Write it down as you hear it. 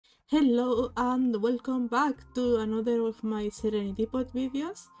Hello and welcome back to another of my Serenitea Pot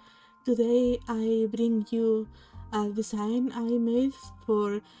videos. Today I bring you a design I made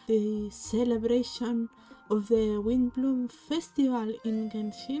for the celebration of the Windblume festival in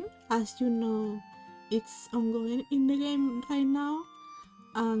Genshin. As you know, it's ongoing in the game right now,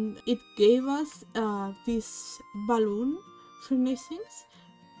 and it gave us this balloon furnishings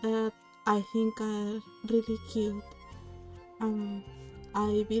that I think are really cute.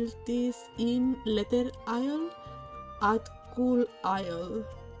 I built this in Letter Isle at Cool Isle.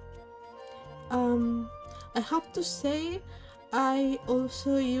 I have to say, I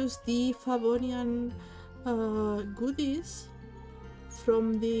also used the Favonian Goodies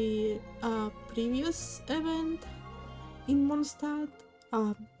from the previous event in Mondstadt.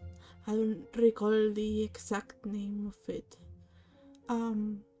 I don't recall the exact name of it.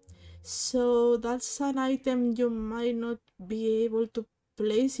 So that's an item you might not be able to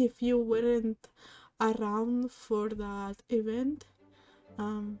place if you weren't around for that event.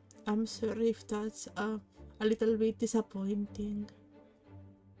 I'm sorry if that's a little bit disappointing.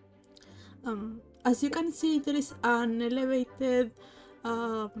 As you can see, there is an elevated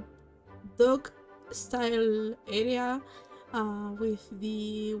dog style area with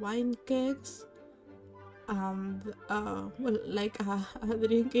the wine kegs and well, like a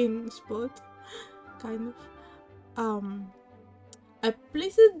drinking spot, kind of. I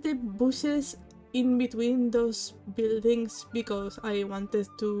placed the bushes in between those buildings because I wanted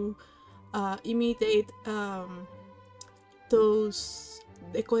to imitate those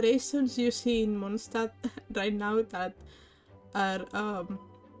decorations you see in Mondstadt right now that are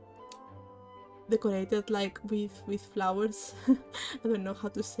decorated like with flowers. I don't know how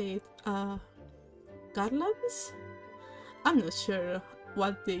to say it. Garlands? I'm not sure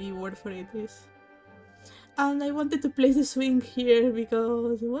what the word for it is. And I wanted to place a swing here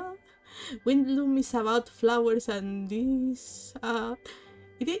because, well, Windblume is about flowers, and this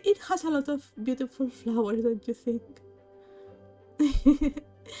it has a lot of beautiful flowers, don't you think?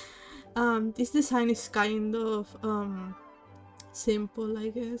 This design is kind of simple, I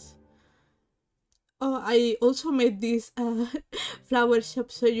guess. Oh, I also made this flower shop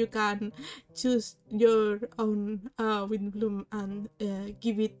so you can choose your own Windblume and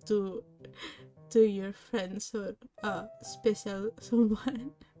give it to your friends or special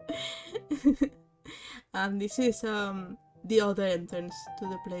someone. And this is the other entrance to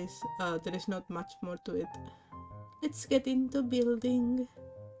the place. There is not much more to it. Let's get into building.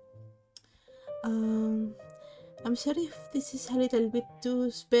 I'm sorry if this is a little bit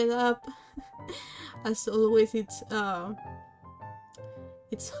too sped up. As always, it's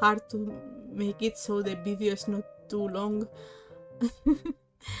hard to make it so the video is not too long.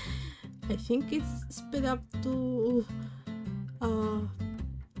 I think it's sped up to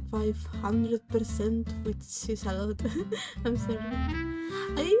 500%, which is a lot. I'm sorry.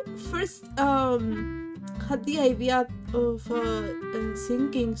 I first had the idea of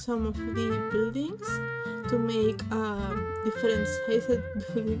syncing some of the buildings to make different sized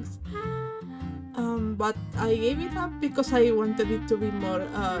buildings, but I gave it up because I wanted it to be more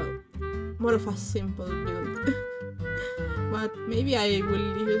of a simple build. But maybe I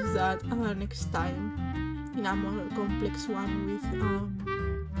will use that next time in a more complex one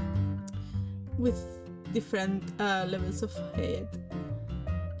with different levels of hate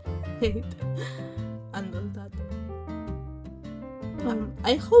and all that.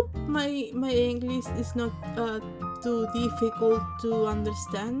 I hope my English is not too difficult to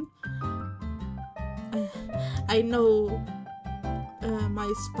understand. I know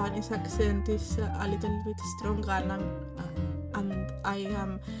my Spanish accent is a little bit stronger, and I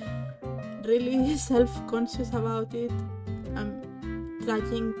am really self-conscious about it. I'm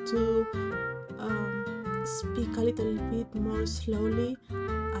trying to speak a little bit more slowly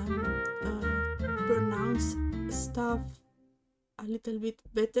and pronounce stuff a little bit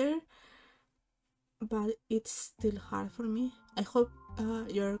better, but it's still hard for me. I hope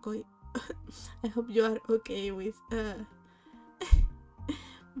you're going. I hope you are okay with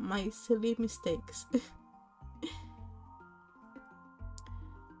my silly mistakes.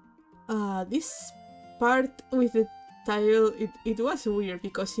 This part with the tile, it was weird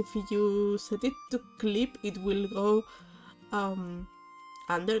because if you set it to clip, it will go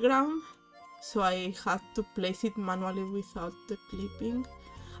underground, so I had to place it manually without the clipping.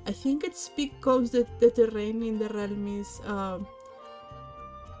 I think it's because the terrain in the realm is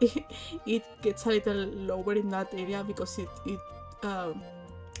it gets a little lower in that area because it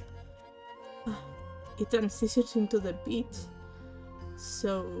transitions into the beach,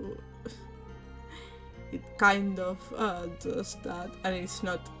 so it kind of does that, and it's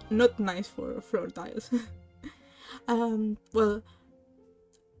not not nice for floor tiles. Well,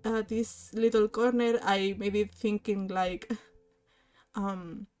 this little corner I made it thinking like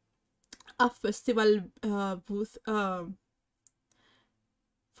a festival booth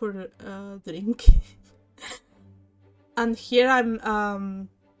for drinking. And here I'm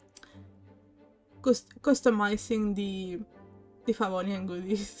customizing the Favonian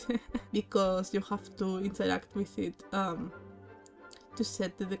Goodies because you have to interact with it to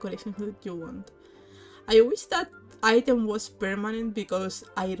set the decoration that you want. I wish that item was permanent because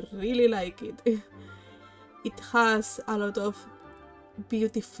I really like it. It has a lot of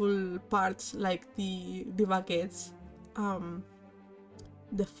beautiful parts like the baguettes,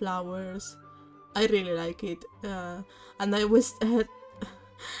 the flowers. I really like it, and I was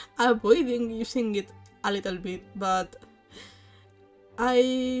avoiding using it a little bit, but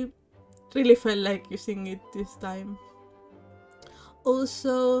I really felt like using it this time.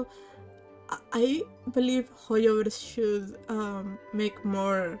 Also, I believe Hoyoverse should make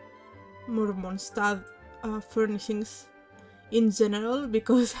more Mondstadt furnishings in general,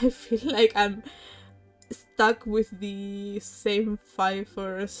 because I feel like I'm stuck with the same 5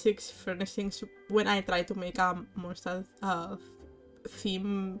 or 6 furnishings when I try to make a Mondstadt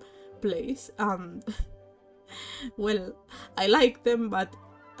theme place. Well, I like them, but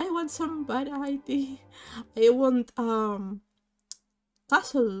I want some variety. I want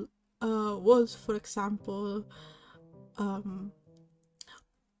castle walls, for example,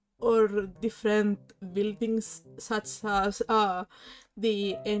 or different buildings such as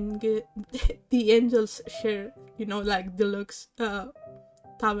the Angel's Share, you know, like deluxe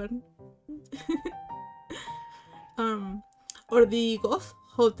tavern. Or the Goth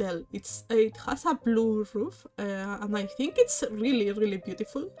Hotel. It has a blue roof, and I think it's really, really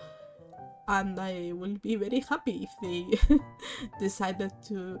beautiful. And I will be very happy if they decided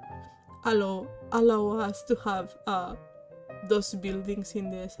to allow us to have those buildings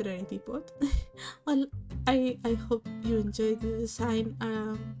in the Serenitea Pot. Well, I hope you enjoyed the design.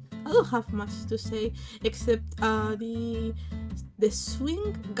 I don't have much to say except the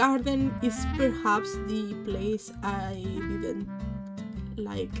swing garden is perhaps the place I didn't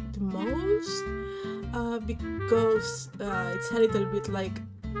like the most, because it's a little bit like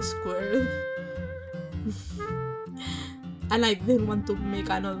square. And I didn't want to make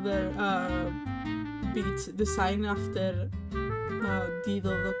another beach design after the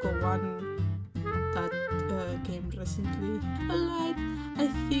Dodoko one that came recently. Alright, I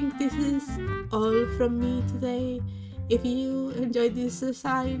think this is all from me today. If you enjoyed this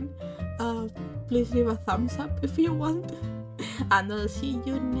design, please leave a thumbs up if you want. And I'll see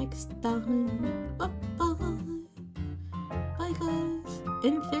you next time. Bye bye. Bye guys,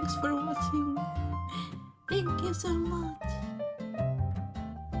 and thanks for watching. Thank you so much.